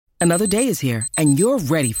Another day is here, and you're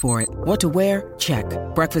ready for it. What to wear? Check.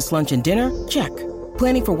 Breakfast, lunch, and dinner? Check.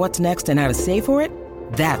 Planning for what's next and how to save for it?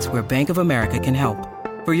 That's where Bank of America can help.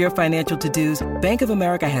 For your financial to-dos, Bank of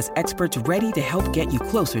America has experts ready to help get you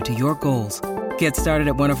closer to your goals. Get started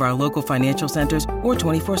at one of our local financial centers or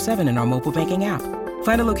 24/7 in our mobile banking app.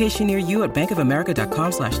 Find a location near you at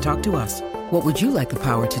bankofamerica.com/talktous. What would you like the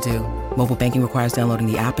power to do? Mobile banking requires downloading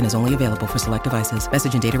the app and is only available for select devices.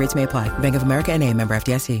 Message and data rates may apply. Bank of America N.A., member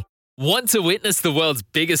FDIC. Want to witness the world's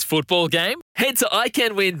biggest football game? Head to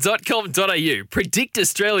iCanWin.com.au, predict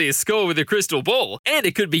Australia's score with a crystal ball, and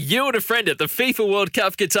it could be you and a friend at the FIFA World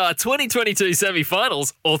Cup Qatar 2022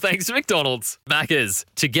 semi-finals, all thanks to McDonald's. Maccas,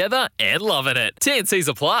 together and loving it. TNCs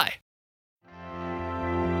apply.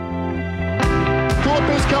 Thorpe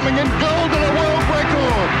is coming in, gold and a world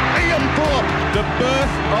record. Ian Thorpe, the birth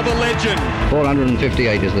of a legend.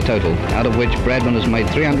 458 is the total, out of which Bradman has made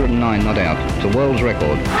 309 not out. It's a world's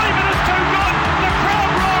record. Freeman is too good. The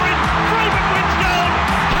crowd roaring. Freeman wins gold.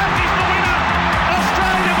 That is the winner.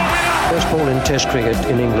 Australia the winner. First ball in Test cricket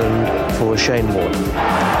in England for Shane Warne.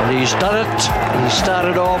 And he's done it. He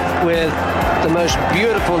started off with the most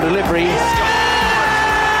beautiful delivery.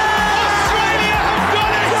 Australia have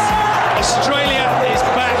done it. Australia is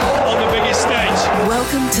back on the biggest stage.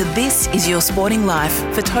 Welcome to This Is Your Sporting Life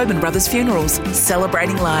for Tobin Brothers Funerals,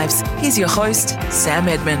 celebrating lives. Here's your host, Sam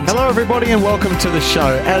Edmund. Hello everybody and welcome to the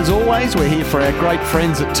show. As always, we're here for our great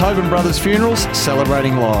friends at Tobin Brothers Funerals,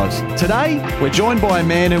 celebrating lives. Today, we're joined by a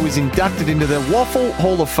man who was inducted into the Waffle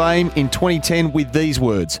Hall of Fame in 2010 with these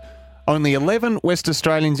words. Only 11 West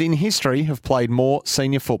Australians in history have played more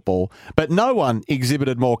senior football, but no one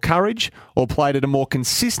exhibited more courage or played at a more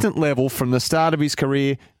consistent level from the start of his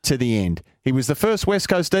career to the end. He was the first West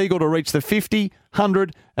Coast Eagle to reach the 50,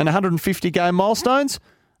 100 and 150 game milestones,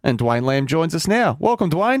 and Dwayne Lamb joins us now. Welcome,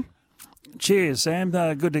 Dwayne. Cheers, Sam.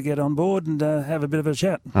 Good to get on board and have a bit of a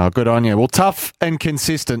chat. Oh, good on you. Well, tough and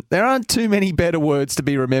consistent. There aren't too many better words to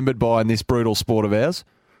be remembered by in this brutal sport of ours.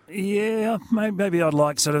 Yeah, maybe I'd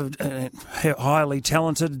like sort of highly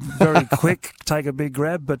talented, very quick, take a big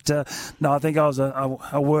grab. But no, I think I was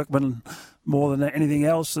a workman more than anything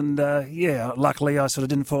else. And luckily I sort of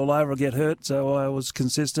didn't fall over or get hurt. So I was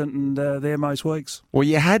consistent and there most weeks. Well,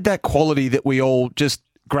 you had that quality that we all just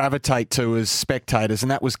gravitate to as spectators,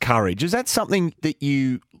 and that was courage. Is that something that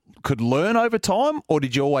you could learn over time, or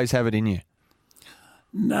did you always have it in you?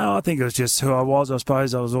 No, I think it was just who I was. I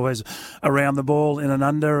suppose I was always around the ball in and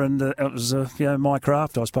under, and it was my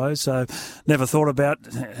craft, I suppose. So never thought about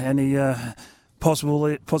any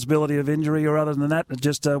possibility of injury or other than that. It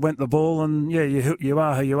just went the ball, and you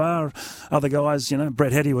are who you are. Other guys,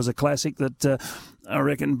 Brett Heddy was a classic that. I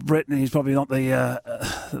reckon Brett, he's probably not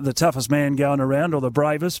the toughest man going around or the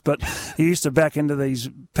bravest, but he used to back into these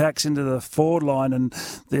packs into the forward line, and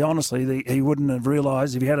he wouldn't have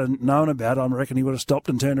realised if he had known about it. I reckon he would have stopped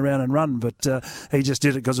and turned around and run, but he just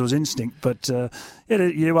did it because it was instinct. But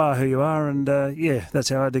you are who you are, and that's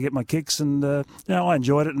how I had to get my kicks, and I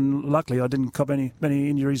enjoyed it, and luckily I didn't cop many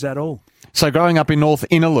injuries at all. So growing up in North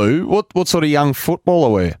Innaloo, what sort of young footballer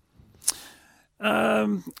were you?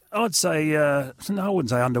 I'd say, I wouldn't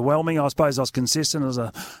say underwhelming. I suppose I was consistent as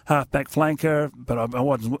a half-back flanker, but I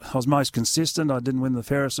was most consistent. I didn't win the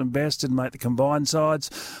fairest and best, didn't make the combined sides,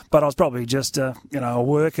 but I was probably just, a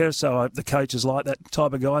worker, so the coaches like that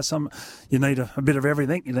type of guy. You need a bit of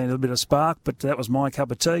everything. You need a bit of spark, but that was my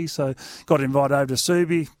cup of tea, so got invited over to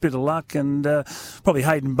Subi, bit of luck, and probably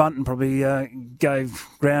Hayden Bunton probably gave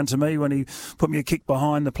ground to me when he put me a kick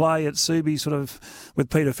behind the play at Subi, sort of with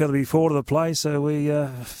Peter Featherby forward of the play, so we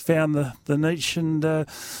found the niche and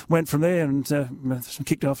went from there and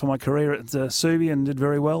kicked off my career at Subi and did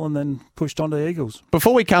very well, and then pushed on to Eagles.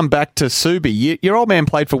 Before we come back to Subi, your old man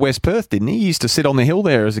played for West Perth, didn't he? He used to sit on the hill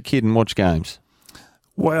there as a kid and watch games.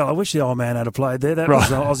 Well, I wish the old man had played there. That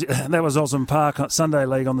was Osmond Park Sunday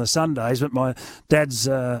League on the Sundays. But my dad's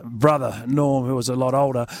brother Norm, who was a lot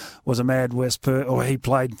older, was a mad West Perth, or he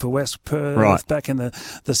played for West Perth back in the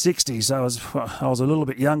 60s. So I was a little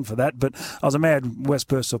bit young for that, but I was a mad West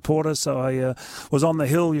Perth supporter. So I was on the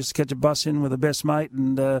hill, used to catch a bus in with a best mate,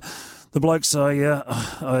 and the blokes I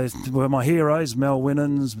were my heroes: Mel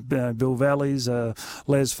Winans, Bill Valleys,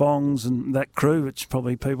 Les Fongs, and that crew, which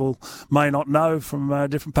probably people may not know from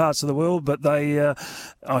different parts of the world. But they,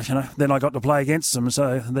 then I got to play against them,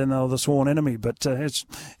 so then they were the sworn enemy. But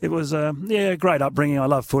it was a great upbringing. I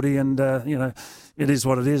love footy, and it is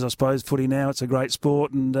what it is, I suppose. Footy now, it's a great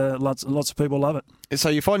sport, and lots of people love it. So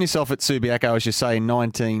you find yourself at Subiaco, as you say, in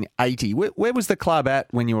 1980. Where was the club at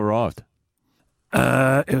when you arrived?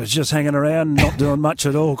 It was just hanging around, not doing much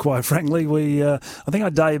at all, quite frankly. I think I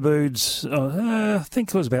debuted, I think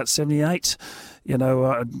it was about 78. You know,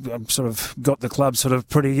 I sort of got the club sort of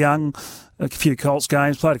pretty young, a few Colts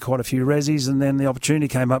games, played quite a few Rezzies, and then the opportunity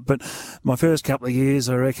came up. But my first couple of years,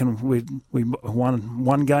 I reckon we won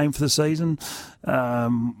one game for the season.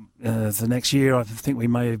 The next year, I think we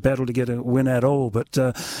may have battled to get a win at all, but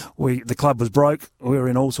the club was broke. We were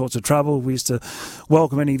in all sorts of trouble. We used to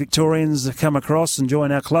welcome any Victorians to come across and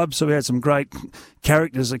join our club, so we had some great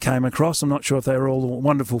characters that came across. I'm not sure if they were all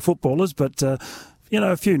wonderful footballers, but a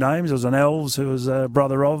few names. There was an Elves who was a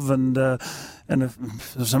brother of, and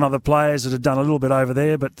some other players that had done a little bit over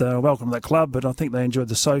there, but welcome to the club. But I think they enjoyed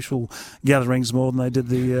the social gatherings more than they did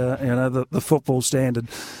the football standard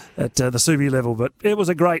at the Subi level. But it was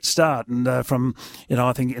a great start, and from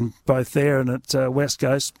I think in both there and at West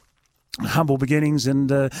Coast. Humble beginnings, and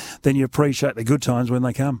then you appreciate the good times when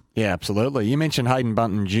they come. Yeah, absolutely. You mentioned Hayden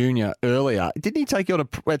Bunton Jr. earlier. Didn't he take you on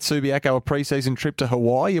at Subiaco a pre-season trip to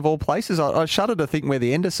Hawaii, of all places? I shudder to think where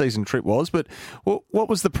the end-of-season trip was, but what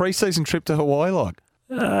was the pre-season trip to Hawaii like?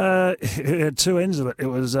 It had two ends of it. It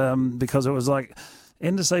was because it was like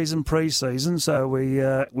end-of-season, pre-season, so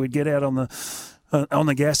we'd get out on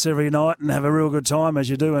the gas every night and have a real good time, as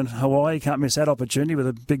you do in Hawaii. You can't miss that opportunity with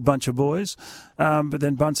a big bunch of boys. But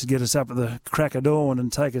then Bunce would get us up at the crack of dawn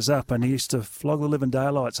and take us up, and he used to flog the living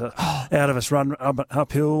daylights out of us, run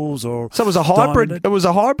up hills or. So it was a hybrid. It was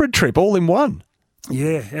a hybrid trip, all in one.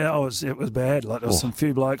 Yeah, it was bad. Like there was some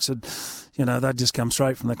few blokes that, they'd just come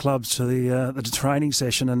straight from the clubs to the training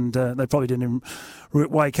session, and they probably didn't even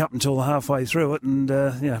wake up until halfway through it, and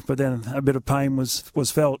but then a bit of pain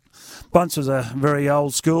was felt. Bunce was a very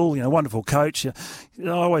old school, wonderful coach. I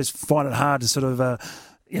always find it hard to sort of.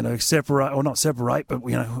 Separate, or not separate, but,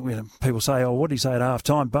 people say, what did he say at half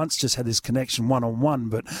time? Bunce just had this connection one-on-one,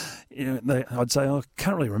 but I'd say, I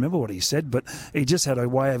can't really remember what he said, but he just had a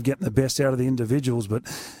way of getting the best out of the individuals. But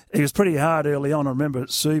he was pretty hard early on. I remember at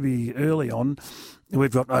Subi early on,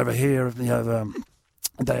 we've got over here,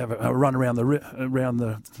 they have a run around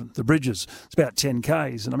the bridges. It's about 10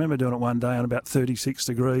 Ks, and I remember doing it one day on about 36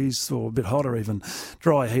 degrees, or a bit hotter even,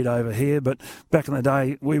 dry heat over here. But back in the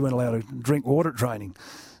day, we weren't allowed to drink water at training.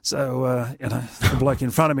 So, the bloke in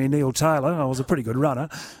front of me, Neil Taylor, I was a pretty good runner.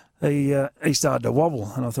 He started to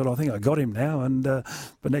wobble, and I thought, I think I got him now. And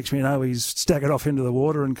but next thing you know, he's staggered off into the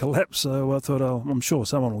water and collapsed. So I thought, I'm sure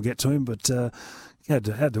someone will get to him, but had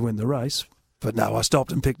to win the race. But no, I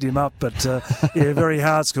stopped and picked him up. But, very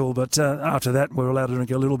hard school. But after that, we were allowed to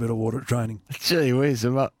drink a little bit of water at training. Gee whiz,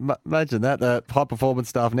 imagine that. The high-performance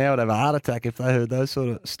staff now would have a heart attack if they heard those sort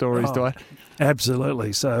of stories, Dwight.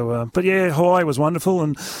 Absolutely. So, but yeah, Hawaii was wonderful.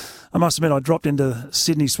 And I must admit, I dropped into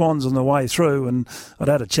Sydney Swans on the way through, and I'd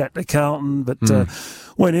had a chat to Carlton, but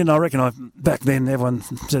went in. I reckon back then everyone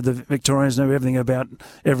said the Victorians knew everything about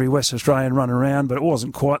every West Australian run around, but it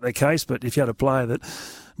wasn't quite the case. But if you had a player that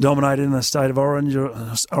dominated in the state of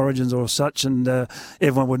origins or such, and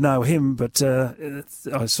everyone would know him. But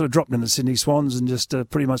I sort of dropped into Sydney Swans and just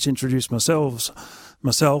pretty much introduced myself,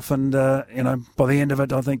 and by the end of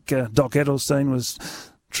it, I think Doc Edelstein was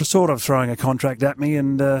sort of throwing a contract at me,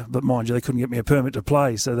 and but mind you, they couldn't get me a permit to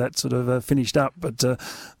play, so that sort of finished up. But that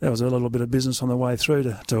was a little bit of business on the way through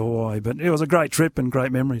to Hawaii. But it was a great trip and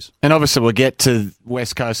great memories. And obviously we'll get to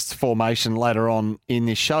West Coast's formation later on in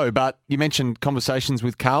this show, but you mentioned conversations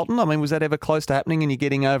with Carlton. I mean, was that ever close to happening, and you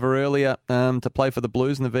getting over earlier to play for the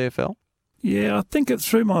Blues in the VFL? Yeah, I think it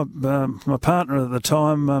through my partner at the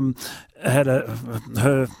time. Had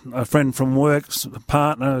a friend from work's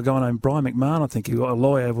partner, a guy named Brian McMahon, I think he was a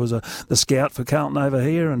lawyer, was the scout for Carlton over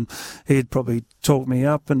here, and he'd probably talked me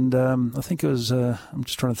up, and I think it was, I'm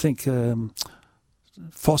just trying to think,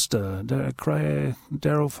 Foster,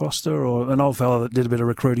 Daryl Foster, or an old fellow that did a bit of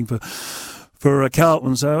recruiting for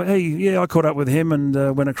Carlton. So, I caught up with him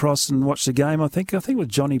and went across and watched the game. I think with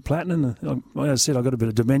Johnny Platten. And like I said, I've got a bit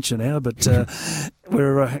of dementia now, but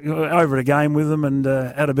we're over at a game with them and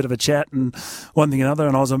had a bit of a chat and one thing and another.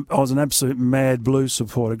 And I was an absolute mad Blues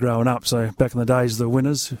supporter growing up. So back in the days, the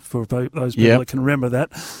Winners, for those people that can remember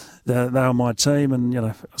that. They were my team, and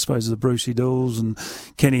I suppose the Brucey Dools and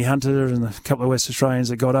Kenny Hunter and a couple of West Australians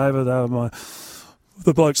that got over. They were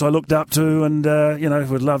the blokes I looked up to, and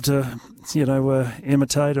would love to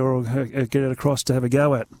imitate or get it across to have a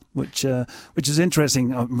go at, which is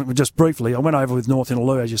interesting. Just briefly, I went over with North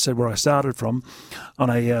Inaloo, as you said, where I started from, on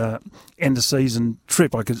a end of season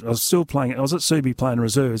trip. I was still playing. I was at Subi playing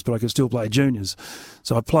reserves, but I could still play juniors.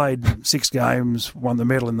 So I played 6 games, won the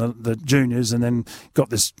medal in the juniors, and then got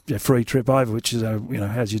this free trip over, which is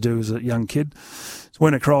as you do as a young kid. So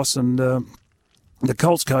went across and. the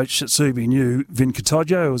Colts coach at Subi knew Vin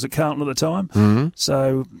Katojo, who was at Carlton at the time. Mm-hmm.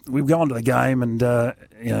 So we've gone to the game and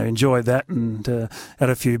enjoyed that and had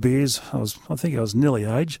a few beers. I think I was nearly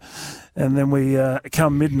age. And then we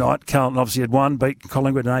come midnight, Carlton obviously had won, beat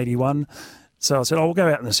Collingwood in 81. So I said, we'll go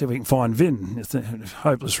out and see if we can find Vin. It's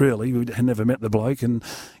hopeless, really. We had never met the bloke and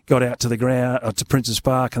got out to the ground, to Princes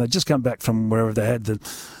Park, and they'd just come back from wherever they had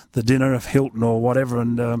the dinner, Hilton or whatever,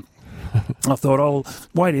 and I thought, I'll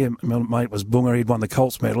wait here. My mate was Bunga. He'd won the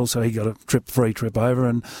Colts medal, so he got a free trip over,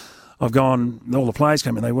 and I've gone, all the players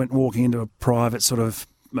came in, they went walking into a private sort of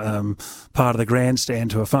part of the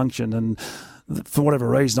grandstand to a function, and for whatever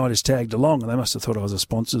reason, I just tagged along, and they must have thought I was a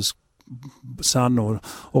sponsor's son or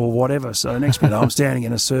whatever. So next minute I'm standing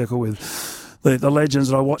in a circle with the legends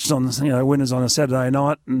that I watched on winners on a Saturday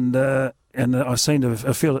night, and I seemed to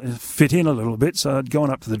fit in a little bit. So I'd gone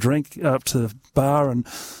up to the bar and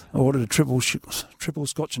I ordered a triple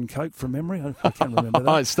Scotch and Coke from memory. I can't remember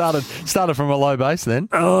that. It started from a low base then.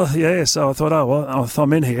 Oh yeah, so I thought,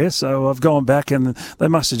 I'm in here. So I've gone back, and they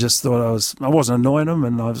must have just thought I wasn't annoying them,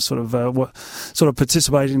 and I was sort of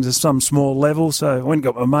participating to some small level. So I went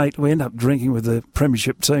and got my mate. We ended up drinking with the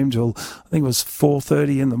Premiership team till I think it was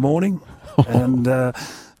 4:30 in the morning, and.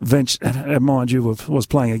 Mind you, was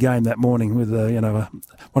playing a game that morning with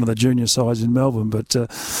one of the junior sides in Melbourne, but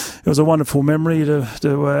it was a wonderful memory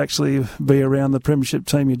to actually be around the Premiership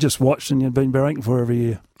team you just watched and you'd been barracking for every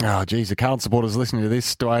year. Oh, geez, the Carlton supporters listening to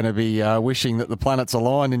this, Dwayne, will be wishing that the planets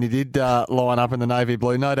aligned, and you did line up in the navy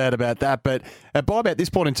blue, no doubt about that. But by about this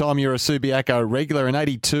point in time, you're a Subiaco regular. In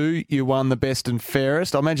 82, you won the best and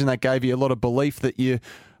fairest. I imagine that gave you a lot of belief that you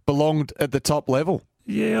belonged at the top level.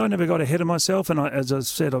 Yeah, I never got ahead of myself, and as I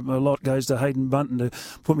said, a lot goes to Hayden Bunton to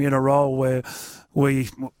put me in a role where we're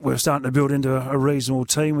starting to build into a reasonable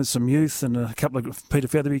team with some youth, and a couple of Peter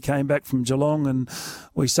Featherby came back from Geelong, and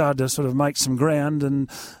we started to sort of make some ground, and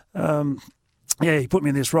he put me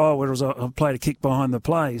in this role where I played a kick behind the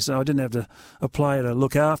play, so I didn't have a player to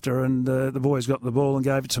look after, and the boys got the ball and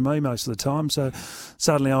gave it to me most of the time. So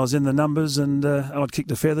suddenly I was in the numbers, and I'd kick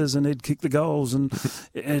the feathers and he'd kick the goals, and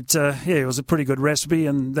it was a pretty good recipe,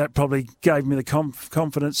 and that probably gave me the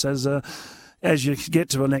confidence as you get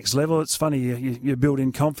to a next level. It's funny, you build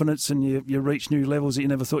in confidence and you reach new levels that you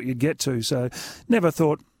never thought you'd get to. So never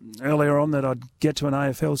thought earlier on that I'd get to an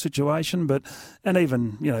AFL situation, and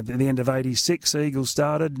even, at the end of 86, Eagles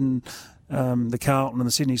started, and the Carlton and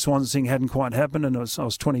the Sydney Swans thing hadn't quite happened, and I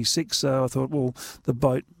was 26, so I thought, well, the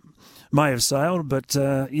boat may have sailed, but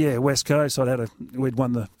West Coast, we'd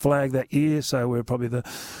won the flag that year, so we were probably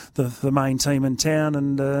the main team in town,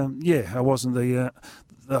 and I wasn't the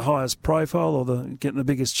highest profile or getting the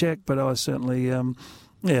biggest check, but I certainly,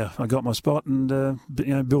 I got my spot and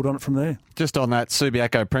build on it from there. Just on that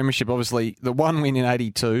Subiaco Premiership, obviously the one win in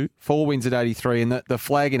 82, 4 wins at 83, and the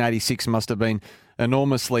flag in 86 must have been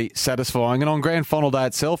enormously satisfying. And on Grand Final Day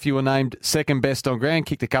itself, you were named second best on ground,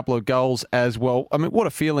 kicked a couple of goals as well. I mean, what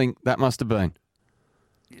a feeling that must have been.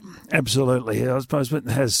 Absolutely. I suppose, but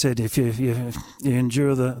as said, if you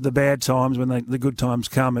endure the bad times, when the good times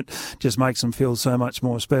come, it just makes them feel so much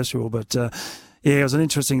more special. But it was an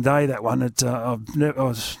interesting day, that one. I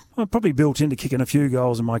was probably built into kicking a few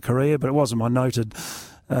goals in my career, but it wasn't my noted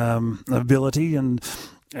ability. And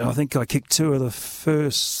I think I kicked 2 of the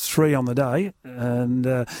first 3 on the day, and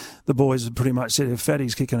the boys had pretty much said, if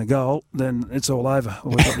Fatty's kicking a goal, then it's all over.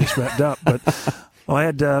 We've got this wrapped up. But I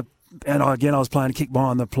had... I was playing a kick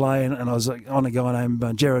behind the play, and I was on a guy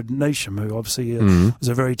named Jared Neesham, who obviously was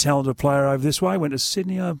a very talented player over this way. Went to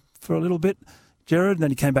Sydney for a little bit, Jared, and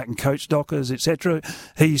then he came back and coached Dockers, etc.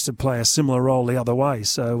 He used to play a similar role the other way,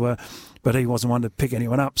 so but he wasn't one to pick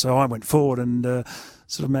anyone up. So I went forward and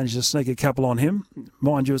sort of managed to sneak a couple on him.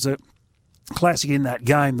 Mind you, it was a classic in that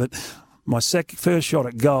game that my first shot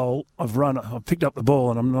at goal, I picked up the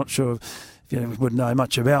ball, and I'm not sure you wouldn't know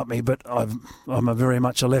much about me, but I'm very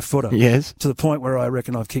much a left footer. Yes. To the point where I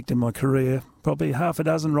reckon I've kicked in my career probably half a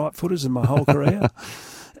dozen right footers in my whole career.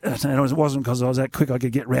 And it wasn't because I was that quick I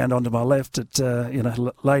could get round onto my left at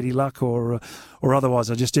lady luck or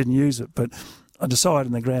otherwise. I just didn't use it. But I decided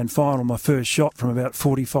in the grand final, my first shot from about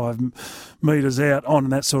 45 metres out on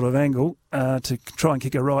that sort of angle to try and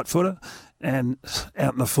kick a right footer. And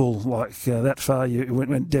out in the full, that far, you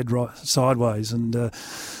went dead right sideways. And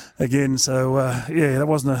again, so that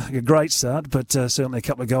wasn't a great start, but certainly a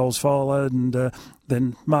couple of goals followed, and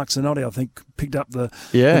then Mark Zanotti, I think, picked up the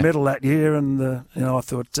medal that year, and I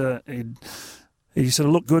thought he sort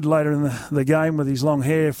of looked good later in the game with his long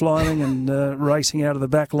hair flying and racing out of the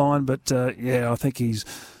back line, but I think he's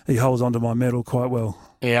he holds onto my medal quite well.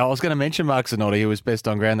 Yeah, I was going to mention Mark Zanotti, who was best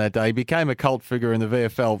on ground that day. He became a cult figure in the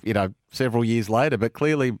VFL, several years later, but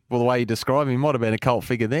clearly, the way you describe him, he might have been a cult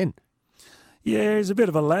figure then. Yeah, he's a bit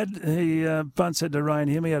of a lad. He Bunce had to rein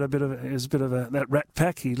him. He had that rat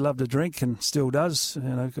pack. He loved to drink and still does.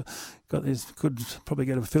 Could probably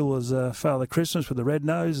get a fill as Father Christmas with the red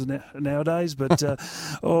nose nowadays, but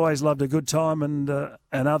always loved a good time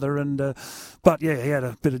but yeah, he had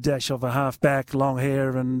a bit of dash of a half back, long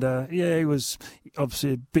hair, and he was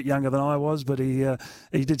obviously a bit younger than I was, but he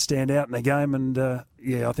did stand out in the game, and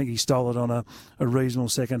I think he stole it on a reasonable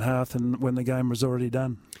second half, and when the game was already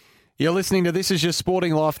done. You're listening to This Is Your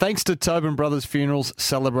Sporting Life, thanks to Tobin Brothers Funerals,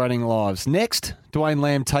 celebrating lives. Next, Dwayne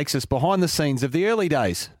Lamb takes us behind the scenes of the early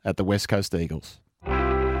days at the West Coast Eagles.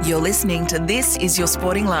 You're listening to This Is Your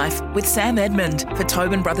Sporting Life with Sam Edmund for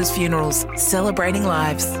Tobin Brothers Funerals, celebrating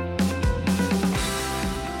lives.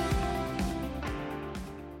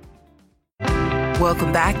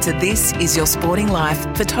 Welcome back to This Is Your Sporting Life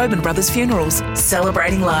for Tobin Brothers Funerals,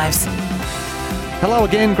 celebrating lives. Hello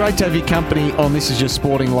again, great to have your company on This Is Your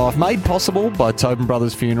Sporting Life, made possible by Tobin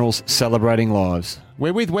Brothers Funerals, celebrating lives.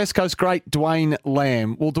 We're with West Coast great Dwayne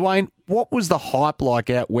Lamb. Well, Dwayne, what was the hype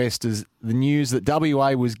like out west as the news that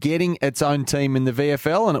WA was getting its own team in the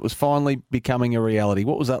VFL and it was finally becoming a reality?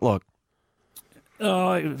 What was that like?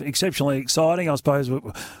 Exceptionally exciting, I suppose.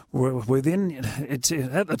 We're within. It's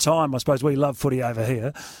at the time, I suppose we loved footy over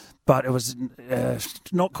here, but it was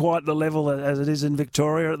not quite the level as it is in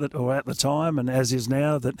Victoria at the time, and as is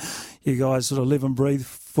now, that you guys sort of live and breathe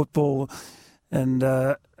football. And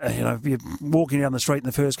if you're walking down the street in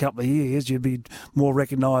the first couple of years, you'd be more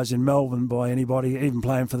recognised in Melbourne by anybody, even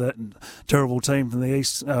playing for that terrible team from the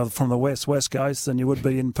east, from the west Coast, than you would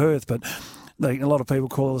be in Perth. But a lot of people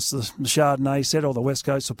call us the Chardonnay set, or the West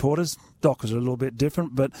Coast supporters. Dockers are a little bit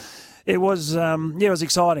different, but it was it was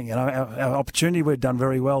exciting. Our opportunity, we'd done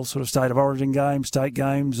very well, sort of state of origin games, state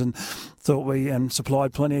games, and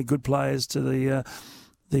supplied plenty of good players to the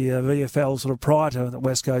VFL sort of prior to the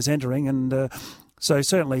West Coast entering, and so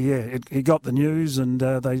certainly, it got the news, and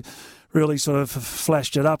they really sort of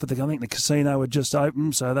flashed it up. I think the casino had just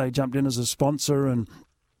opened, so they jumped in as a sponsor, and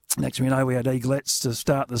next thing we know, we had Eaglets to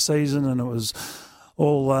start the season, and it was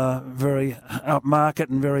all very upmarket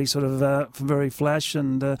and very sort of very flash,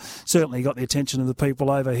 and certainly got the attention of the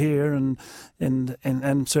people over here, and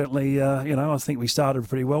certainly I think we started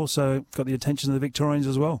pretty well, so got the attention of the Victorians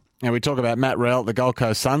as well. Now, we talk about Matt Rowell at the Gold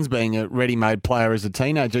Coast Suns being a ready-made player as a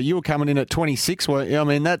teenager. You were coming in at 26.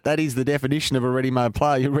 That is the definition of a ready-made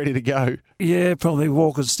player. You're ready to go. Yeah, probably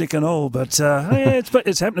Walker's stick and all. But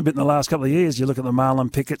it's happened a bit in the last couple of years. You look at the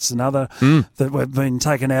Marlon Pickett's and other that have been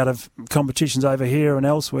taken out of competitions over here and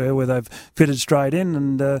elsewhere where they've fitted straight in.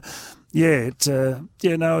 And I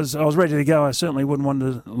was ready to go. I certainly wouldn't want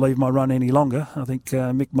to leave my run any longer. I think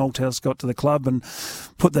Mick Malthouse got to the club and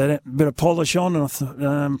put that bit of polish on,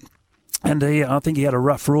 and I think he had a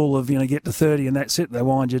rough rule of get to 30 and that's it. They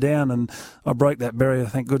wind you down, and I broke that barrier,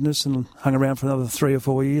 thank goodness, and hung around for another 3 or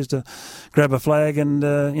 4 years to grab a flag and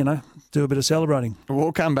do a bit of celebrating.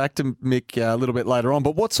 We'll come back to Mick a little bit later on.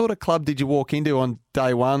 But what sort of club did you walk into on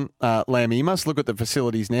day one, Lammy? You must look at the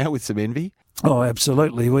facilities now with some envy. Oh,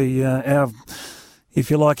 absolutely. If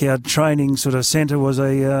you like, our training sort of centre was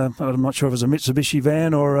I'm not sure if it was a Mitsubishi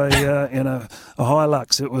van or a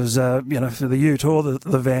Hilux. It was, for the ute or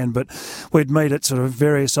the van, but we'd meet at sort of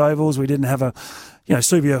various ovals. We didn't have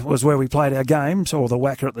Subia was where we played our games, or the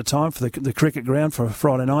Wacker at the time, for the cricket ground for a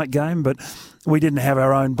Friday night game, but we didn't have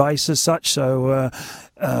our own base as such. So,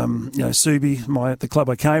 Subi, the club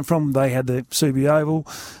I came from, they had the Subi Oval,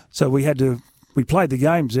 so we played the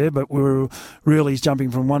games there, but we were really jumping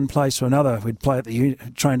from one place to another. We'd play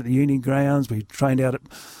train at the uni grounds. We trained out at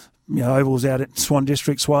ovals out at Swan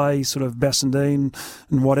Districts Way, sort of Bassendean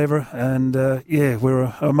and whatever. And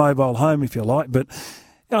we're a mobile home, if you like. But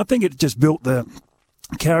I think it just built the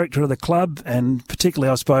character of the club, and particularly,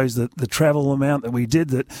 I suppose, the travel amount that we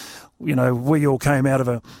did. That we all came out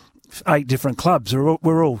of 8 different clubs.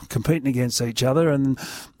 We're all competing against each other, and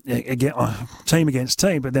again, team against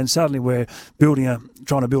team. But then suddenly we're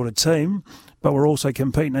trying to build a team, but we're also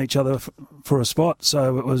competing each other for a spot.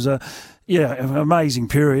 So it was an amazing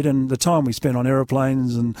period, and the time we spent on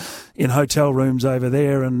aeroplanes and in hotel rooms over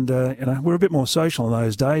there, and we're a bit more social in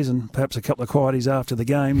those days, and perhaps a couple of quieties after the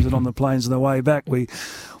games, and on the planes on the way back we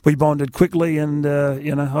bonded quickly, and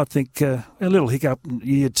I think a little hiccup in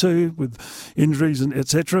year 2 with injuries and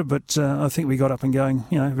etc. But I think we got up and going,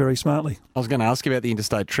 very smartly. I was going to ask you about the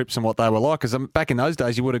interstate trips and what they were like, because back in those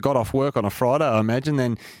days you would have got off work on a Friday, I imagine,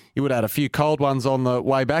 then you would have had a few cold ones on the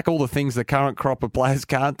way back, all the things the current crop of players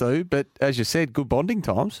can't do. But as you said, good bonding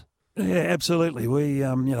times. Yeah, absolutely. We,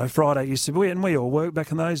 Friday used to be, and we all worked back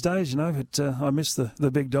in those days, but I miss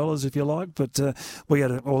the big dollars, if you like. But we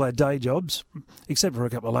had all our day jobs, except for a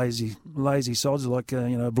couple of lazy sods like,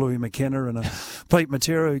 Bluey McKenna and Pete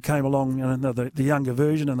Matera, who came along, the younger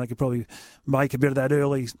version, and they could probably make a bit of that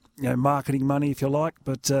early, marketing money, if you like.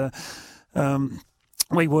 But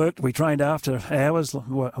we worked, we trained after hours,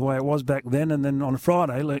 the way it was back then, and then on a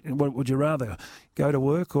Friday, what would you rather, go to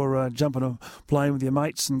work or jump on a plane with your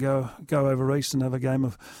mates and go over east and have a game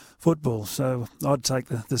of football? So I'd take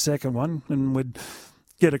the second one, and we'd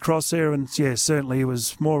get across there, and yeah, certainly it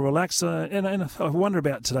was more relaxed. And I wonder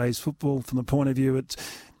about today's football from the point of view,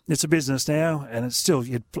 it's a business now, and it's still,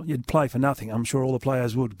 you'd play for nothing. I'm sure all the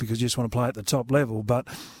players would, because you just want to play at the top level, but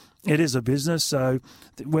it is a business, so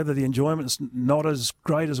whether the enjoyment's not as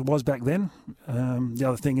great as it was back then. The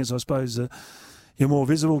other thing is, I suppose, you're more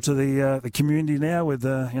visible to the community now with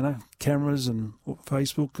cameras and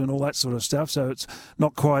Facebook and all that sort of stuff. So it's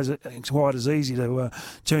not quite as easy to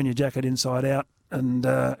turn your jacket inside out and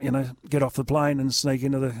get off the plane and sneak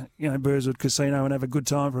into the Burswood Casino and have a good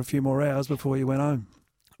time for a few more hours before you went home.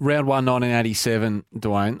 Round 1, 1987,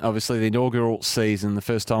 Dwayne, obviously the inaugural season, the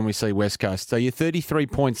first time we see West Coast. So you're 33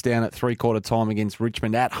 points down at three-quarter time against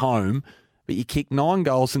Richmond at home, but you kicked 9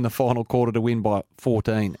 goals in the final quarter to win by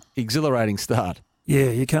 14. Exhilarating start. Yeah,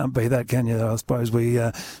 you can't beat that, can you? I suppose we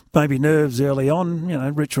maybe nerves early on.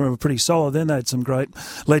 Richmond were pretty solid then. They had some great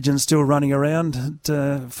legends still running around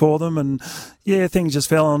for them. And, yeah, things just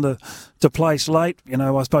fell into place late.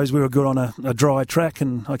 I suppose we were good on a dry track,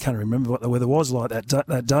 and I can't remember what the weather was like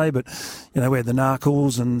that day. But, we had the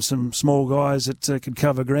Narcles and some small guys that could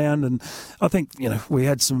cover ground. And I think, we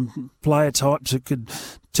had some player types that could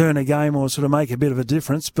turn a game or sort of make a bit of a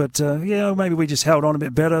difference. But, maybe we just held on a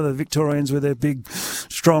bit better. The Victorians with their big,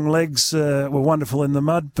 strong legs were wonderful in the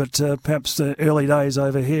mud. But perhaps the early days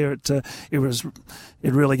over here,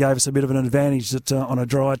 it really gave us a bit of an advantage that on a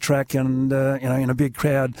dry track and, in a big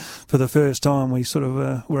crowd for the first time, we sort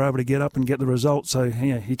of were able to get up and get the result. So,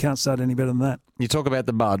 you can't start any better than that. You talk about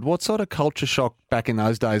the mud. What sort of culture shock back in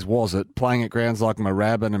those days was it, playing at grounds like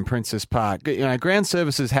Moorabbin and Princess Park? Ground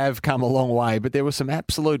services have come a long way, but there were some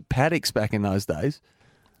absolute paddocks back in those days.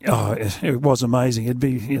 Oh, it was amazing. It'd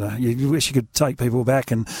be, you wish you could take people back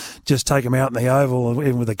and just take them out in the oval,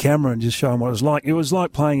 even with a camera, and just show them what it was like. It was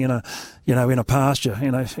like playing in a pasture.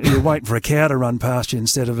 You're waiting for a cow to run past you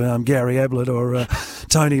instead of Gary Ablett or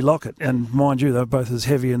Tony Lockett. And mind you, they're both as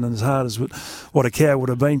heavy and as hard as what a cow would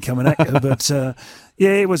have been coming at you. But yeah,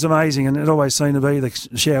 it was amazing, and it always seemed to be the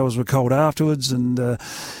showers were cold afterwards, and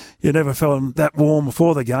you never felt that warm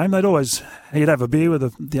before the game. You'd have a beer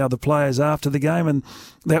with the other players after the game, and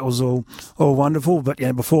that was all wonderful. But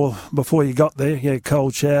before you got there,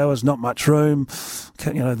 cold showers, not much room.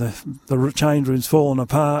 The change rooms falling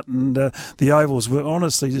apart, and the ovals were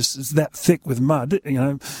honestly just that thick with mud.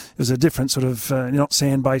 It was a different sort of not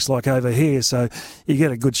sand based like over here. So you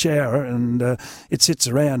get a good shower, and it sits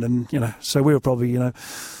around, and so we were probably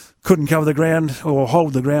couldn't cover the ground or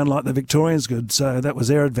hold the ground like the Victorians could, so that was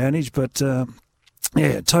their advantage. But,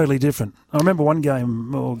 totally different. I remember one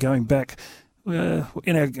game, going back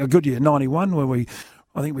in a good year, 91, where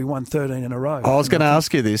I think we won 13 in a row. I was going to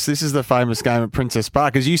ask you this. This is the famous game at Princess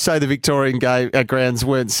Park. As you say, the Victorian grounds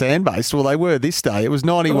weren't sand-based. Well, they were this day. It was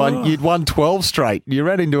 91. Oh. You'd won 12 straight. You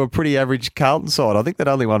ran into a pretty average Carlton side. I think they'd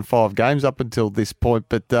only won 5 games up until this point.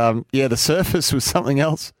 But, the surface was something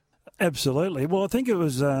else. Absolutely. Well, I think it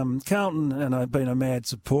was Carlton, and I've been a mad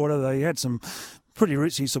supporter. They had some pretty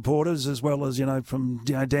ritzy supporters as well as, from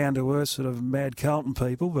down to earth sort of mad Carlton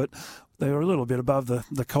people, but they were a little bit above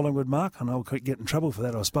the Collingwood mark. I know I'll get in trouble for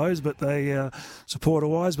that, I suppose, but they,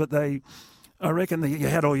 supporter-wise, but I reckon you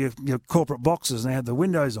had all your corporate boxes and they had the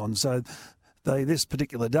windows on, so this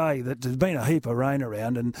particular day, that there'd been a heap of rain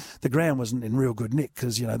around and the ground wasn't in real good nick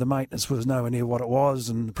because, the maintenance was nowhere near what it was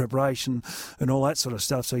and the preparation and all that sort of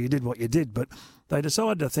stuff. So you did what you did. But they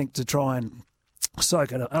decided, I think, to try and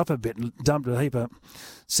soak it up a bit and dumped a heap of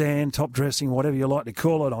sand, top dressing, whatever you like to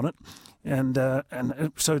call it, on it. And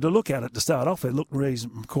so to look at it to start off, it looked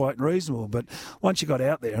quite reasonable. But once you got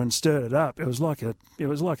out there and stirred it up, it was like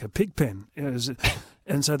a pig pen.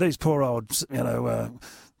 And so these poor old,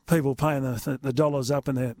 people paying the dollars up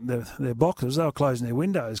in their boxes, they were closing their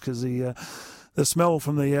windows because the smell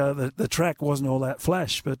from the track wasn't all that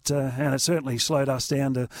flash. But and it certainly slowed us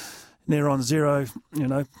down to near on zero,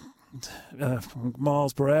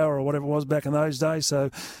 miles per hour or whatever it was back in those days. So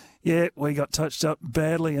yeah, we got touched up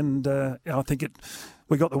badly, and I think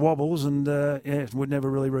we got the wobbles, and we'd never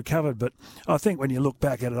really recovered. But I think when you look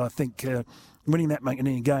back at it, I think winning that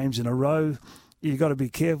many games in a row, you got to be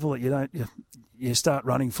careful that you don't you start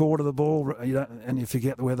running forward of the ball, and you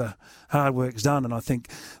forget where the hard work's done. And I think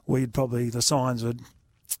the signs would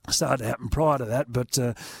start to happen prior to that, but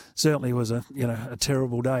certainly was a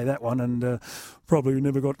terrible day, that one, and probably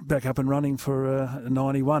never got back up and running for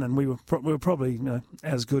 91, and we were probably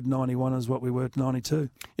as good 91 as what we were 92.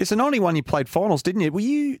 Yeah, so 91 you played finals, didn't you? Were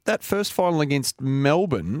you, that first final against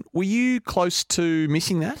Melbourne, were you close to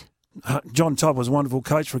missing that? John Todd was a wonderful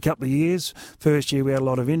coach for a couple of years. First year we had a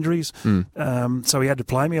lot of injuries, so he had to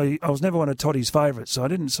play me. I was never one of Toddy's favourites, so I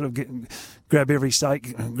didn't sort of grab every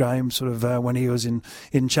stake, Graham, sort of when he was in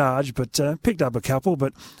charge, but picked up a couple.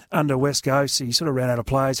 But under West Coast, he sort of ran out of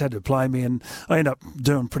players, had to play me, and I ended up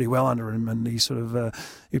doing pretty well under him. And he sort of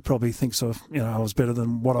he probably thinks I was better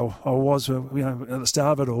than what I was, at the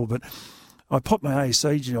start of it all, but. I popped my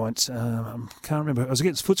AC joint, can't remember, it was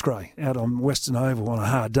against Footscray out on Western Oval on a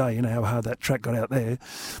hard day, you know how hard that track got out there.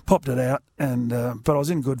 Popped it out, and but I was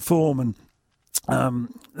in good form, and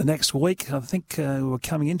the next week, I think we were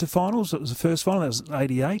coming into finals. It was the first final, that was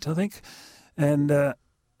 88, I think, and it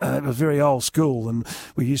was very old school, and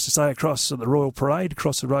we used to stay across at the Royal Parade,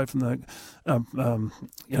 across the road from the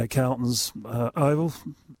Carlton's Oval,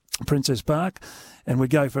 Princess Park, and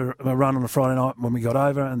we'd go for a run on a Friday night when we got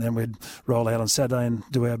over, and then we'd roll out on Saturday and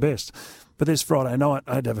do our best. But this Friday night,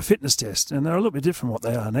 I had to have a fitness test, and they're a little bit different from what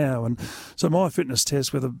they are now. And so my fitness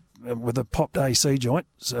test with a popped AC joint,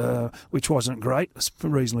 which wasn't great, it's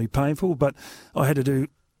reasonably painful, but I had to do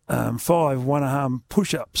 5 one-arm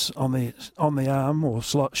push-ups on the arm or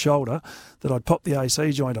shoulder that I'd popped the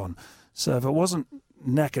AC joint on. So if it wasn't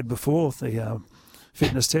knackered before the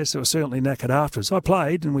fitness test, it was certainly knackered afterwards. I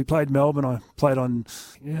played, and we played Melbourne. I played on,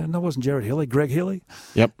 no, it wasn't Jared Hilly, Greg Hilly.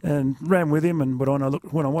 Yep. And ran with him. And when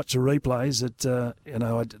I watched the replays,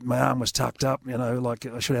 my arm was tucked up. Like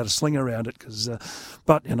I should have had a sling around it.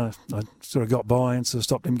 But I sort of got by and sort of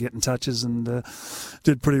stopped him getting touches and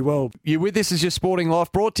did pretty well. You're with This Is Your Sporting Life,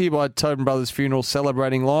 brought to you by Tobin Brothers Funerals,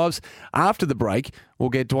 celebrating lives. After the break, we'll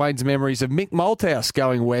get Dwayne's memories of Mick Malthouse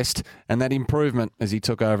going west and that improvement as he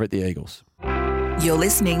took over at the Eagles. You're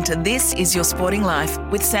listening to This Is Your Sporting Life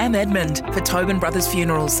with Sam Edmund for Tobin Brothers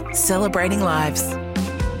Funerals, celebrating lives.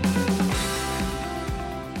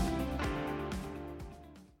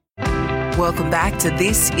 Welcome back to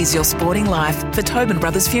This Is Your Sporting Life for Tobin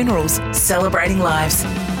Brothers Funerals, celebrating lives.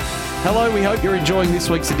 Hello, we hope you're enjoying this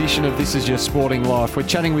week's edition of This Is Your Sporting Life. We're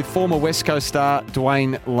chatting with former West Coast star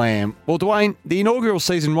Dwayne Lamb. Well, Dwayne, the inaugural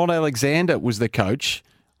season, Ron Alexander was the coach.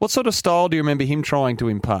 What sort of style do you remember him trying to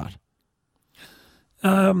impart?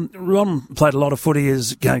 Ron played a lot of footy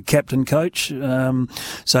as captain coach,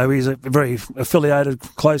 so he's very affiliated,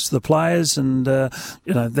 close to the players, and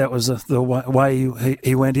that was the way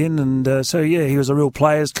he went in, and he was a real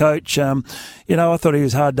players coach. I thought he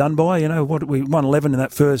was hard done by. We won 11 in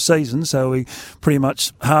that first season, so we pretty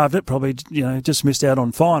much halved it. Probably just missed out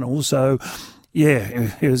on finals. So he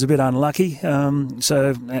was a bit unlucky.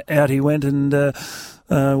 So out he went, and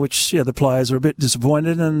the players were a bit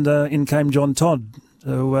disappointed, and in came John Todd.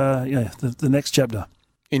 So, the next chapter.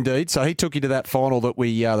 Indeed. So he took you to that final that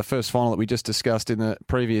the first final that we just discussed in the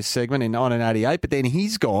previous segment in 1988, but then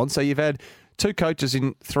he's gone. So you've had 2 coaches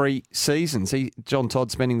in 3 seasons. John Todd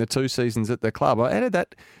spending the 2 seasons at the club. How did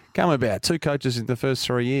that come about? 2 coaches in the first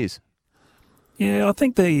 3 years. Yeah, I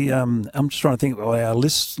think I'm just trying to think what our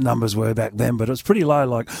list numbers were back then, but it was pretty low,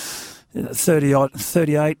 like 38,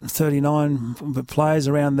 39 players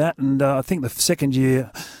around that. And I think the second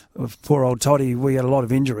year of poor old Toddy, we had a lot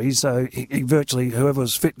of injuries, so he virtually, whoever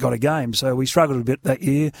was fit got a game. So we struggled a bit that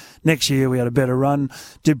year. Next year we had a better run,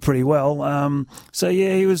 did pretty well.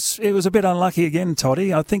 It was a bit unlucky again,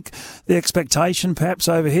 Toddy. I think the expectation perhaps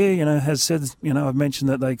over here, has said, I've mentioned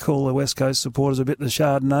that they call the West Coast supporters a bit the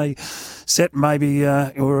Chardonnay set. Maybe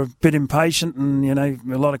were a bit impatient, and a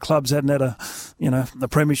lot of clubs hadn't had the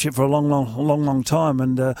premiership for a long time,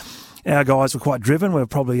 and our guys were quite driven. We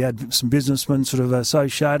probably had some businessmen sort of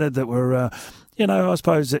associated that were, I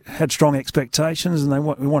suppose, that had strong expectations, and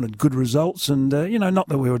we wanted good results. And not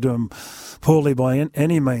that we were doing poorly by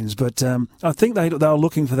any means, but I think they were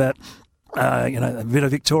looking for that, a bit of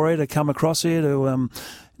Victoria to come across here to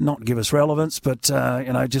not give us relevance, but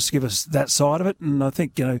just give us that side of it. And I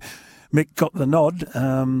think Mick got the nod,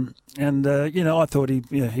 I thought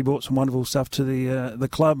he brought some wonderful stuff to the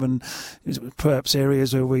club, and perhaps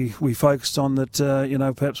areas where we focused on that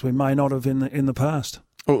perhaps we may not have in the past.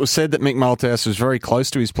 Well, it was said that Mick Malthouse was very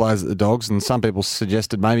close to his players at the Dogs, and some people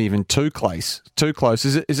suggested maybe even too close.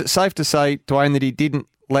 Is it safe to say, Dwayne, that he didn't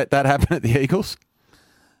let that happen at the Eagles?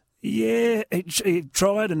 Yeah, he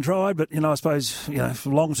tried and tried, but, I suppose,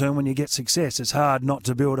 for long term when you get success, it's hard not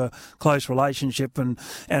to build a close relationship and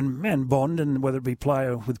bond, and whether it be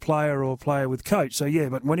player with player or player with coach. So, yeah,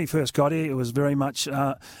 but when he first got here, it was very much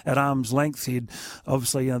at arm's length. He'd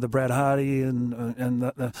obviously, the Brad Hardy and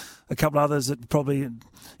a couple others that probably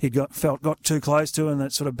got too close to, and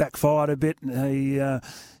that sort of backfired a bit.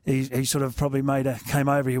 He sort of probably came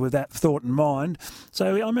over here with that thought in mind.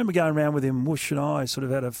 So I remember going around with him, Whoosh and I sort of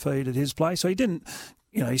had a feed at his place. So he didn't,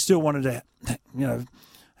 he still wanted to,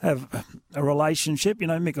 have a relationship.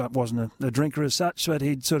 Mick wasn't a drinker as such, but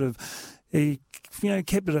he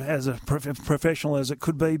kept it as a professional as it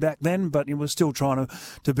could be back then, but he was still trying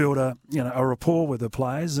to build a rapport with the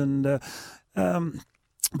players. And,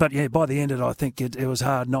 but yeah, by the end of it, I think it was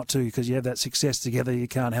hard not to, because you have that success together. You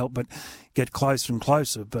can't help but get closer and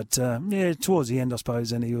closer. But towards the end, I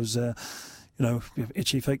suppose, and he was,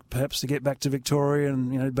 itchy feet perhaps to get back to Victoria,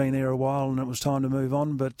 and been there a while, and it was time to move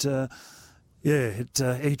on. But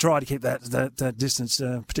he tried to keep that distance,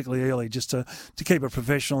 particularly early, just to keep it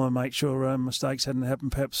professional and make sure mistakes hadn't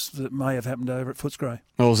happened, perhaps that may have happened over at Footscray.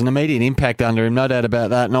 Well, it was an immediate impact under him, no doubt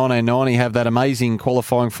about that. 1990 have that amazing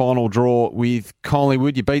qualifying final draw with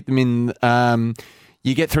Collingwood. You beat them in.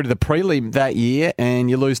 You get through to the prelim that year and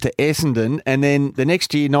you lose to Essendon, and then the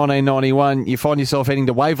next year, 1991, you find yourself heading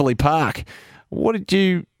to Waverley Park. What did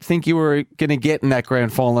you think you were going to get in that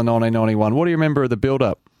grand final in 1991? What do you remember of the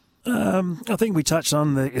build-up? I think we touched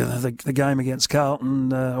on the game against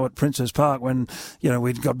Carlton at Princes Park when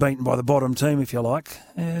we'd got beaten by the bottom team, if you like,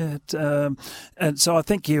 and so I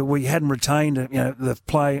think we hadn't retained the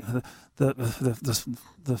play,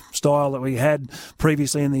 the style that we had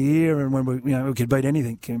previously in the year, and when we could beat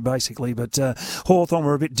anything basically. But Hawthorn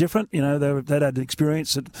were a bit different. They'd had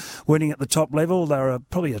experience at winning at the top level. They were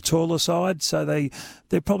probably a taller side, so we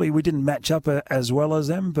didn't match up as well as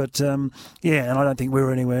them. But and I don't think we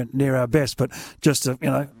were anywhere near our best. But just to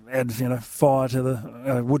add fire to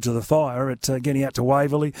the wood to the fire at getting out to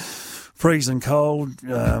Waverley. Freezing cold,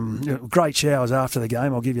 great showers after the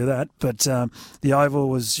game, I'll give you that. But the Oval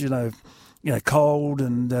was, cold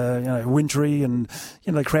and wintry, and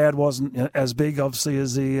the crowd wasn't as big, obviously,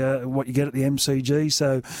 as what you get at the MCG.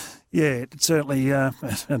 So, yeah, it certainly.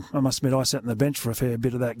 And I must admit, I sat on the bench for a fair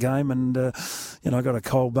bit of that game, and I got a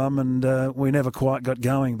cold bum, and we never quite got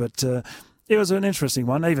going. But it was an interesting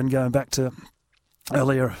one, even going back to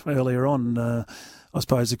earlier on. I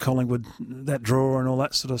suppose the Collingwood, that draw and all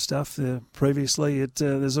that sort of stuff previously,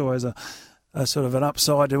 there's always a sort of an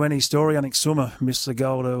upside to any story. I think Summer missed the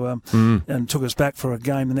goal and took us back for a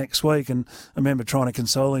game the next week, and I remember trying to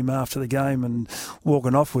console him after the game and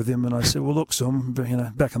walking off with him, and I said, well, look, Sum,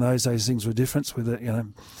 back in those days things were different with it,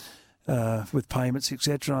 with payments,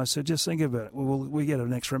 etc. I said, just think about it. Well, we get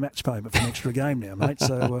an extra match payment for an extra game now, mate.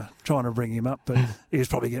 So we're trying to bring him up, but he was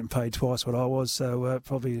probably getting paid twice what I was, so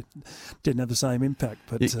probably didn't have the same impact.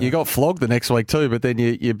 But you got flogged the next week too, but then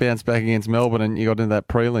you bounced back against Melbourne and you got into that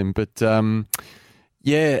prelim. But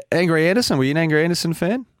Angry Anderson, were you an Angry Anderson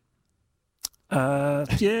fan?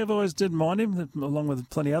 I've always did mind him, along with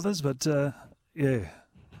plenty others, but yeah.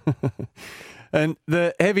 And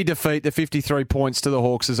the heavy defeat, the 53 points to the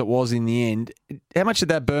Hawks as it was in the end, how much did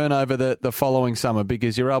that burn over the following summer?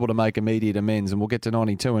 Because you're able to make immediate amends, and we'll get to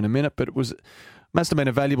 92 in a minute, but must have been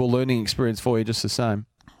a valuable learning experience for you just the same.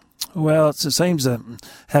 Well, it seems to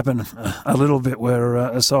happen a little bit where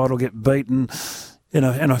a side will get beaten in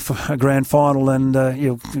a grand final, and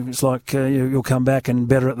it's like you'll come back and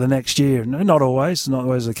better it the next year. Not always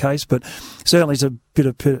the case, but certainly it's a bit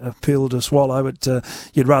of a pill to swallow. But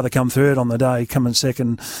you'd rather come third on the day, coming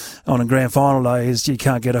second on a grand final day, is you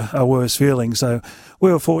can't get a worse feeling. So we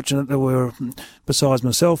were fortunate that besides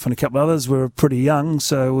myself and a couple of others, we were pretty young,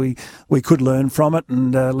 so we could learn from it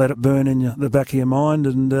and let it burn in the back of your mind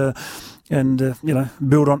and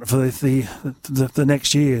build on it for the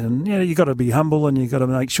next year. And you got to be humble, and you got to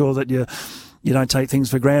make sure that you don't take things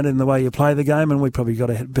for granted in the way you play the game. And we probably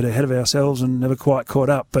got a bit ahead of ourselves and never quite caught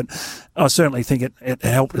up. But I certainly think it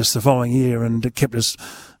helped us the following year, and it kept us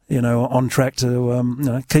on track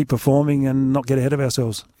to keep performing and not get ahead of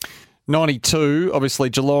ourselves. 92, obviously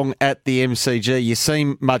Geelong at the MCG. You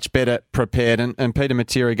seem much better prepared, and Peter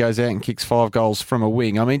Matera goes out and kicks 5 goals from a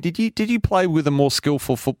wing. I mean, did you play with a more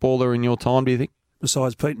skillful footballer in your time, do you think?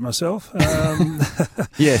 Besides Pete and myself?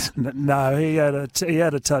 Yes. No, he had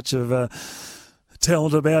a touch of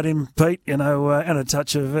talent about him, Pete, and a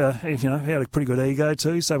touch of, he had a pretty good ego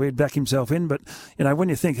too, so he'd back himself in. But, when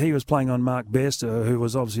you think he was playing on Mark Bairstow, who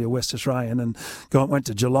was obviously a West Australian and went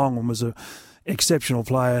to Geelong and was a exceptional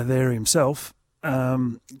player there himself,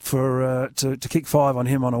 to kick 5 on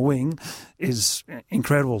him on a wing is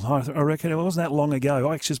incredible. I reckon it wasn't that long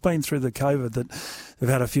ago. Actually, it's been through the COVID that we've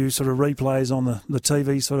had a few sort of replays on the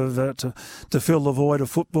TV sort of to fill the void of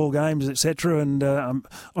football games, etc. And I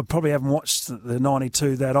probably haven't watched the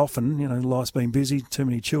 92 that often. You know, life's been busy, too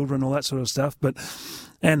many children, all that sort of stuff.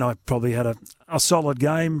 And I probably had a solid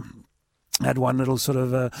game. Had one little sort of,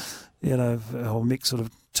 Mick sort of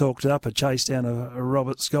talked up a chase down a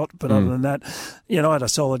Robert Scott, but other than that, I had a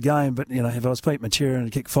solid game. But if I was Pete Matera and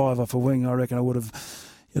kicked 5 off a wing, I reckon I would have,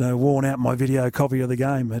 worn out my video copy of the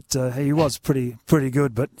game. But he was pretty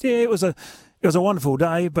good. But yeah, it was a wonderful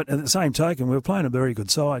day. But at the same token, we were playing a very good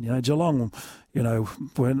side. Geelong,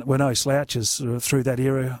 were no slouches sort of through that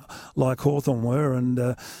era like Hawthorn were,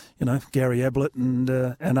 and Gary Ablett and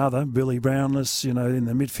other Billy Brownless, in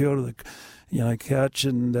the midfield, Couch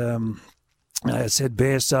and. I said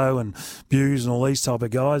Bairstow and Buse and all these type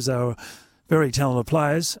of guys. They were very talented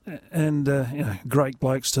players and great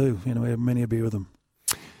blokes too. We had many a beer with them.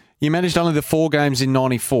 You managed only the 4 games in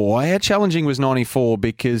 94. How challenging was 94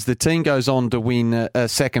 because the team goes on to win a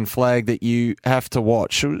second flag that you have to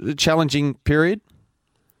watch? A challenging period?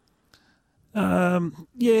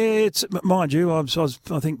 It's mind you, I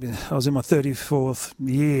think I was in my 34th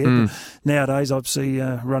year. Nowadays, obviously,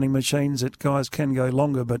 running machines that guys can go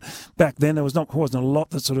longer, but back then there wasn't a lot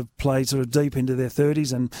that sort of played sort of deep into their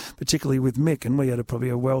 30s, and particularly with Mick, and we had probably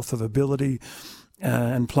a wealth of ability.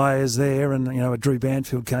 And players there, and Drew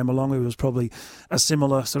Banfield came along, who was probably a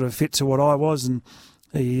similar sort of fit to what I was, and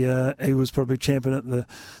he was probably champion at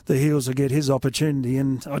the heels to get his opportunity.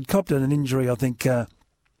 And I'd copped an injury, I think.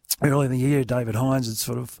 Early in the year, David Hines had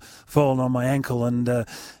sort of fallen on my ankle, and it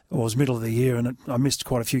was middle of the year, and I missed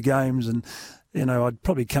quite a few games. And I'd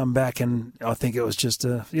probably come back, and I think it was just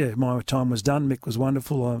my time was done. Mick was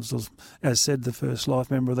wonderful. I was, as said, the first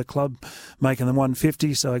life member of the club, making the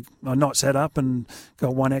 150. So I not sat up and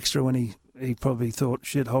got one extra when he probably thought,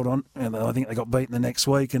 shit, hold on. And I think they got beaten the next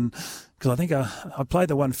week, and because I think I played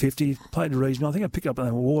the 150, played the regional. I think I picked up an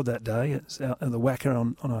award that day at the Wacker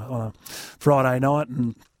on a Friday night,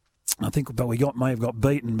 and I think, but may have got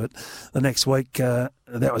beaten. But the next week, that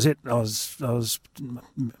was it. I was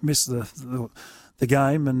missed the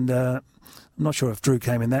game, and I'm not sure if Drew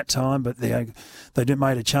came in that time, but they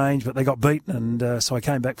made a change, but they got beaten, and so I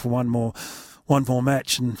came back for one more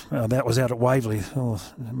match, and that was out at Waverley. Oh,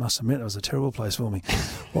 I must admit, it was a terrible place for me,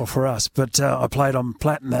 or for us. But I played on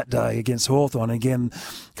Platten that day against Hawthorn. Again,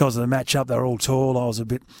 because of the match-up, they were all tall. I was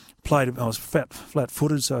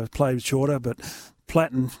flat-footed, so I played shorter, but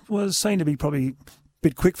Platten was seen to be probably a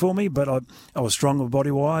bit quick for me, but I was stronger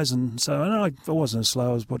body-wise, and so I wasn't as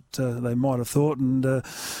slow as what they might have thought, and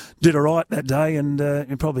did all right that day, and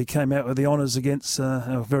it probably came out with the honours against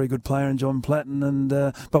a very good player in John Platten, and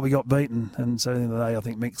but we got beaten, and so at the end of the day, I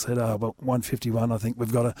think Mick said, 151, I think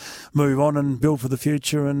we've got to move on and build for the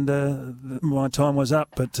future, and my time was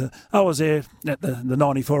up, but I was there at the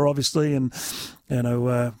 94, obviously, and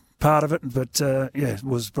part of it, but it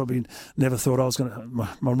was probably never thought I was going to.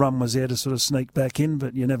 My run was there to sort of sneak back in,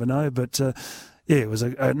 but you never know. But it was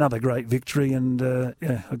another great victory, and I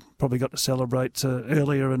probably got to celebrate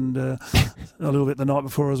earlier and a little bit the night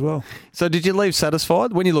before as well. So, did you leave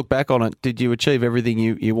satisfied when you look back on it? Did you achieve everything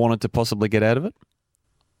you wanted to possibly get out of it?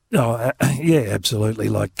 Oh, yeah, absolutely.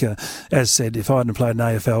 Like as said, if I hadn't played an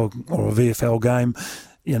AFL or a VFL game,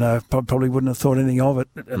 probably wouldn't have thought anything of it.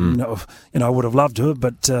 I would have loved to,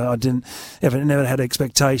 but I never had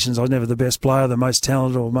expectations. I was never the best player, the most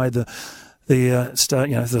talented, or made the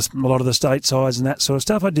state, a lot of the state sides and that sort of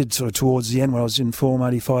stuff. I did sort of towards the end when I was in form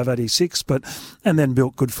 85, 86, and then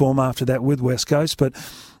built good form after that with West Coast. But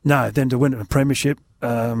no, then to win a premiership,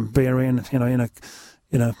 be around,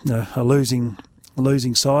 in a losing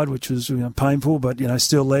side, which was painful, but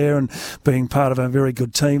still there, and being part of a very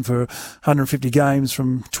good team for 150 games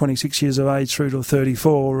from 26 years of age through to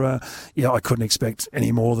 34. I couldn't expect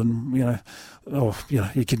any more than you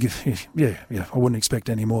could give. I wouldn't expect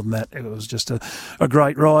any more than that. It was just a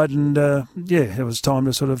great ride, and it was time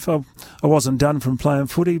to sort of. I wasn't done from playing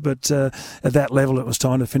footy, but at that level, it was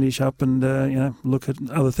time to finish up and look at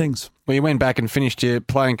other things. Well, you went back and finished your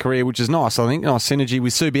playing career, which is nice. I think nice synergy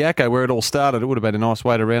with Subiaco, where it all started. It would have been a nice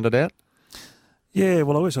way to round it out. Yeah,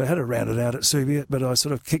 well, I wish I had it rounded out at Subi, but I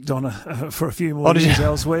sort of kicked on for a few more years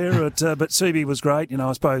elsewhere. But Subi was great.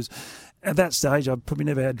 I suppose at that stage I probably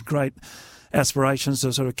never had great aspirations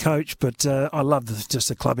to sort of coach, but I love just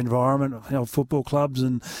the club environment, football clubs,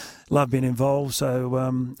 and love being involved.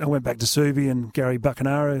 So I went back to Subi, and Gary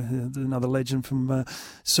Buckenara, another legend from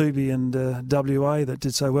Subi and WA that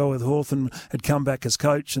did so well with Hawthorn, had come back as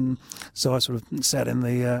coach, and so I sort of sat in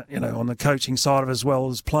the on the coaching side of it as well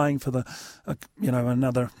as playing for the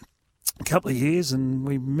another couple of years, and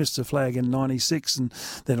we missed the flag in '96, and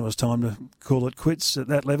then it was time to call it quits at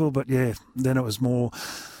that level. But yeah, then it was more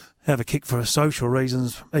have a kick for social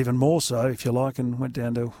reasons, even more so, if you like, and went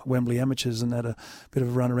down to Wembley Amateurs and had a bit of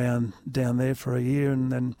a run around down there for a year,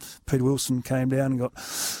 and then Peter Wilson came down and got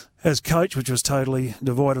as coach, which was totally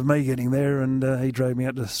devoid of me getting there, and he drove me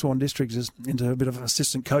out to Swan Districts into a bit of an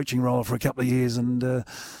assistant coaching role for a couple of years, and to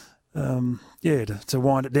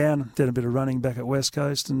wind it down, did a bit of running back at West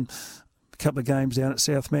Coast and a couple of games down at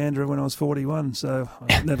South Mandurah when I was 41, so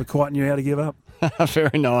I never quite knew how to give up.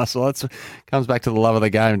 Very nice. Well, that comes back to the love of the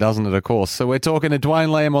game, doesn't it, of course? So we're talking to Dwayne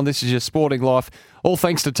Lamb on This Is Your Sporting Life, all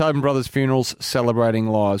thanks to Tobin Brothers Funerals, celebrating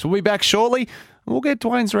lives. We'll be back shortly. We'll get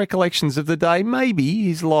Dwayne's recollections of the day. Maybe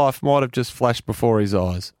his life might have just flashed before his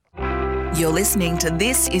eyes. You're listening to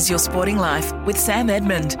This Is Your Sporting Life with Sam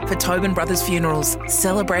Edmund for Tobin Brothers Funerals,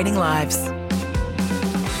 celebrating lives.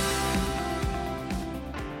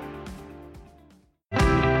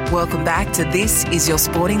 Welcome back to This Is Your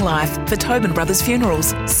Sporting Life for Tobin Brothers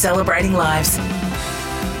Funerals, celebrating lives.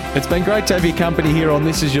 It's been great to have your company here on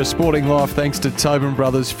This Is Your Sporting Life, thanks to Tobin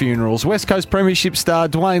Brothers Funerals. West Coast Premiership star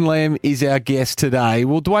Dwayne Lamb is our guest today.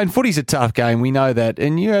 Well, Dwayne, footy's a tough game, we know that,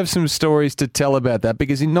 and you have some stories to tell about that,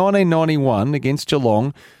 because in 1991 against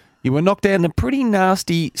Geelong, you were knocked out in a pretty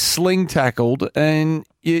nasty sling tackled, and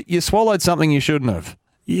you swallowed something you shouldn't have.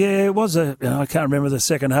 Yeah, it was I can't remember the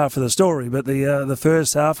second half of the story, but the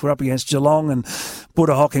first half we're up against Geelong, and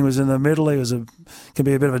Buddha Hocking was in the middle. He can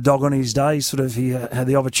be a bit of a dog on his day. Sort of, he had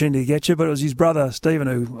the opportunity to get you, but it was his brother Stephen,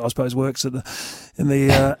 who I suppose works in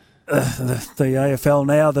the AFL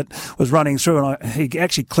now, that was running through, and he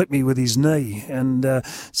actually clipped me with his knee, and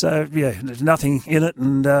there's nothing in it,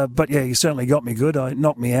 and but yeah, he certainly got me good. I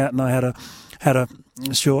knocked me out, and I had a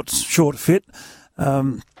short fit.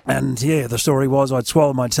 And yeah, the story was I'd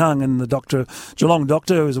swallowed my tongue, and the Geelong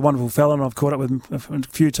doctor, who was a wonderful fellow, and I've caught up with him a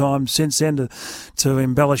few times since then to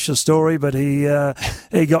embellish the story, but he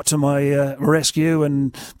got to my rescue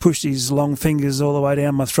and pushed his long fingers all the way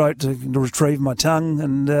down my throat to retrieve my tongue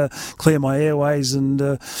and clear my airways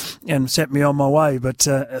and set me on my way. But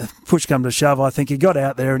push come to shove, I think he got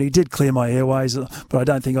out there and he did clear my airways, but I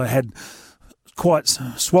don't think I had quite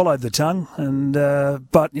swallowed the tongue, and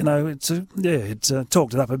but it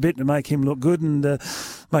talked it up a bit to make him look good and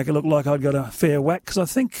make it look like I'd got a fair whack, because I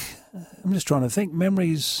think I'm just trying to think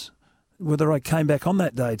memories whether I came back on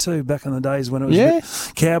that day too, back in the days when it was a bit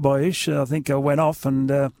cowboyish. I think I went off, and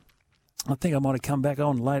I think I might have come back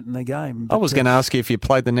on late in the game. But I was going to ask you if you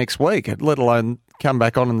played the next week, let alone come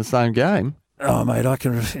back on in the same game. Oh, mate,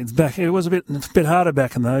 it's back. It was a bit harder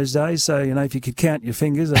back in those days. So, if you could count your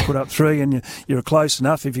fingers, they put up 3 and you're close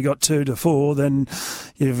enough. If you got 2 to 4, then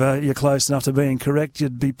you're close enough to being correct.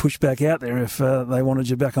 You'd be pushed back out there if they wanted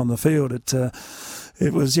you back on the field.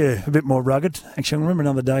 It was, a bit more rugged. Actually, I remember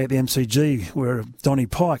another day at the MCG where Donnie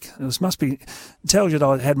Pike, tells you that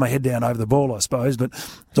I had my head down over the ball, I suppose, but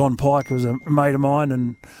Don Pike was a mate of mine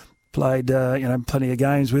and played, plenty of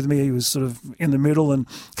games with me. He was sort of in the middle and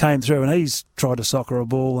came through, and he's tried to soccer a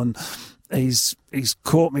ball, and he's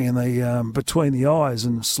caught me in the between the eyes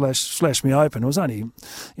and slashed me open. It was only,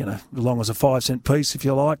 as long as a 5-cent piece, if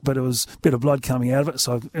you like, but it was a bit of blood coming out of it.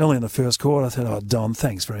 So early in the first quarter, I thought, "Oh, Don,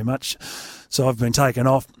 thanks very much." So I've been taken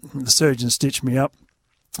off. The surgeon stitched me up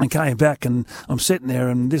and came back, and I'm sitting there,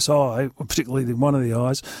 and this eye, particularly one of the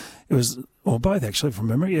eyes, it was, or both actually from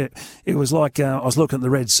memory, it was like I was looking at the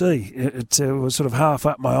Red Sea. It was sort of half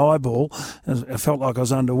up my eyeball, and it felt like I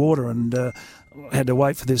was underwater, and I had to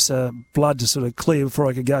wait for this blood to sort of clear before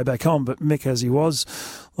I could go back on. But Mick, as he was,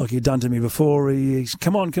 like he'd done to me before, he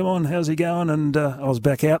come on, how's he going? And I was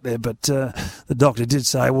back out there, but the doctor did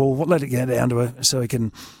say, well, let it get down to it so he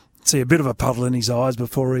can see a bit of a puddle in his eyes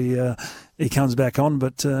before he comes back on.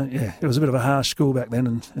 But it was a bit of a harsh school back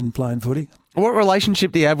then in playing footy. What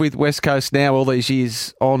relationship do you have with West Coast now, all these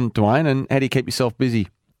years on, Dwayne, and how do you keep yourself busy?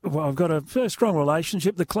 Well, I've got a very strong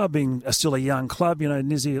relationship. The club being still a young club,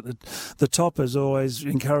 Nizzy at the top has always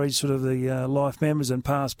encouraged sort of the life members and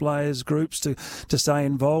past players groups to stay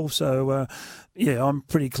involved. So, I'm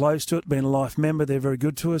pretty close to it. Being a life member, they're very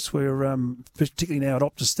good to us. We're particularly now at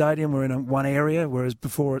Optus Stadium, we're in one area, whereas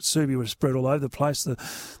before at Subi we were spread all over the place. The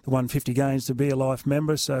 150 games to be a life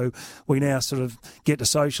member, so we now sort of get to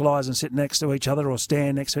socialise and sit next to each other or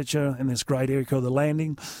stand next to each other in this great area called the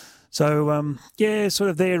Landing. So, sort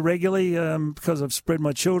of there regularly because I've spread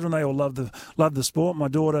my children. They all love the sport. My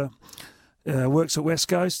daughter works at West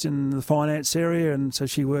Coast in the finance area, and so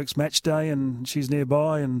she works match day, and she's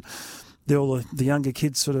nearby, and all the younger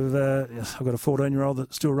kids sort of, I've got a 14-year-old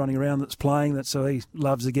that's still running around that's playing, so he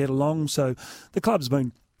loves to get along. So the club's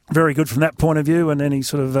been very good from that point of view, and any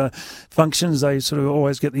sort of functions, they sort of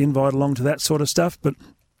always get the invite along to that sort of stuff. But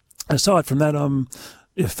aside from that, I'm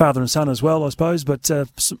father and son as well, I suppose. But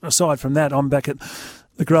aside from that, I'm back at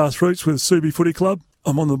the grassroots with Subi Footy Club.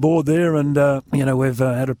 I'm on the board there, and we've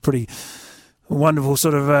had a pretty wonderful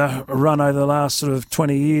sort of run over the last sort of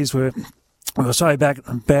 20 years where we were so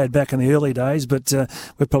bad back in the early days, but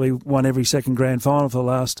we've probably won every second grand final for the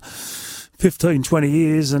last 15, 20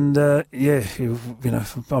 years, and I've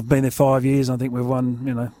been there 5 years. I think we've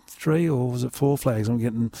won 3 or was it 4 flags? I'm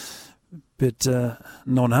getting a bit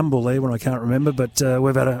non-humble there when I can't remember, but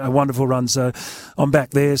we've had a wonderful run. So I'm back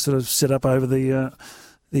there, sort of set up over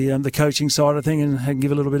the coaching side of thing and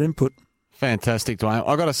give a little bit of input. Fantastic, Dwayne.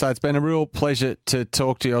 I've got to say, it's been a real pleasure to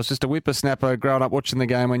talk to you. I was just a whippersnapper growing up watching the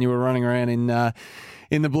game when you were running around in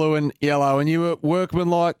the blue and yellow, and you were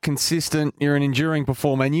workmanlike, consistent. You're an enduring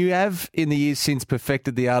performer, and you have, in the years since,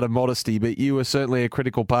 perfected the art of modesty, but you were certainly a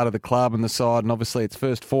critical part of the club and the side, and obviously its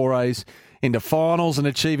first forays into finals and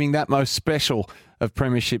achieving that most special of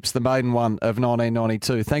premierships, the maiden one of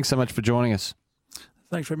 1992. Thanks so much for joining us.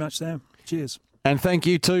 Thanks very much, Sam. Cheers. And thank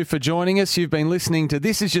you too for joining us. You've been listening to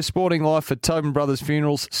This Is Your Sporting Life for Tobin Brothers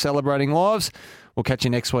Funerals, celebrating lives. We'll catch you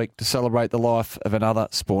next week to celebrate the life of another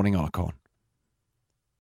sporting icon.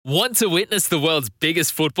 Want to witness the world's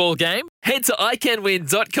biggest football game? Head to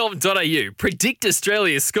iCanWin.com.au, predict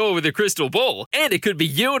Australia's score with a crystal ball, and it could be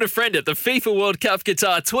you and a friend at the FIFA World Cup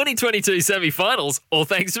Qatar 2022 semi-finals, all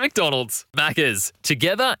thanks to McDonald's. Maccas,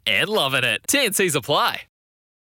 together and loving it. TNCs apply.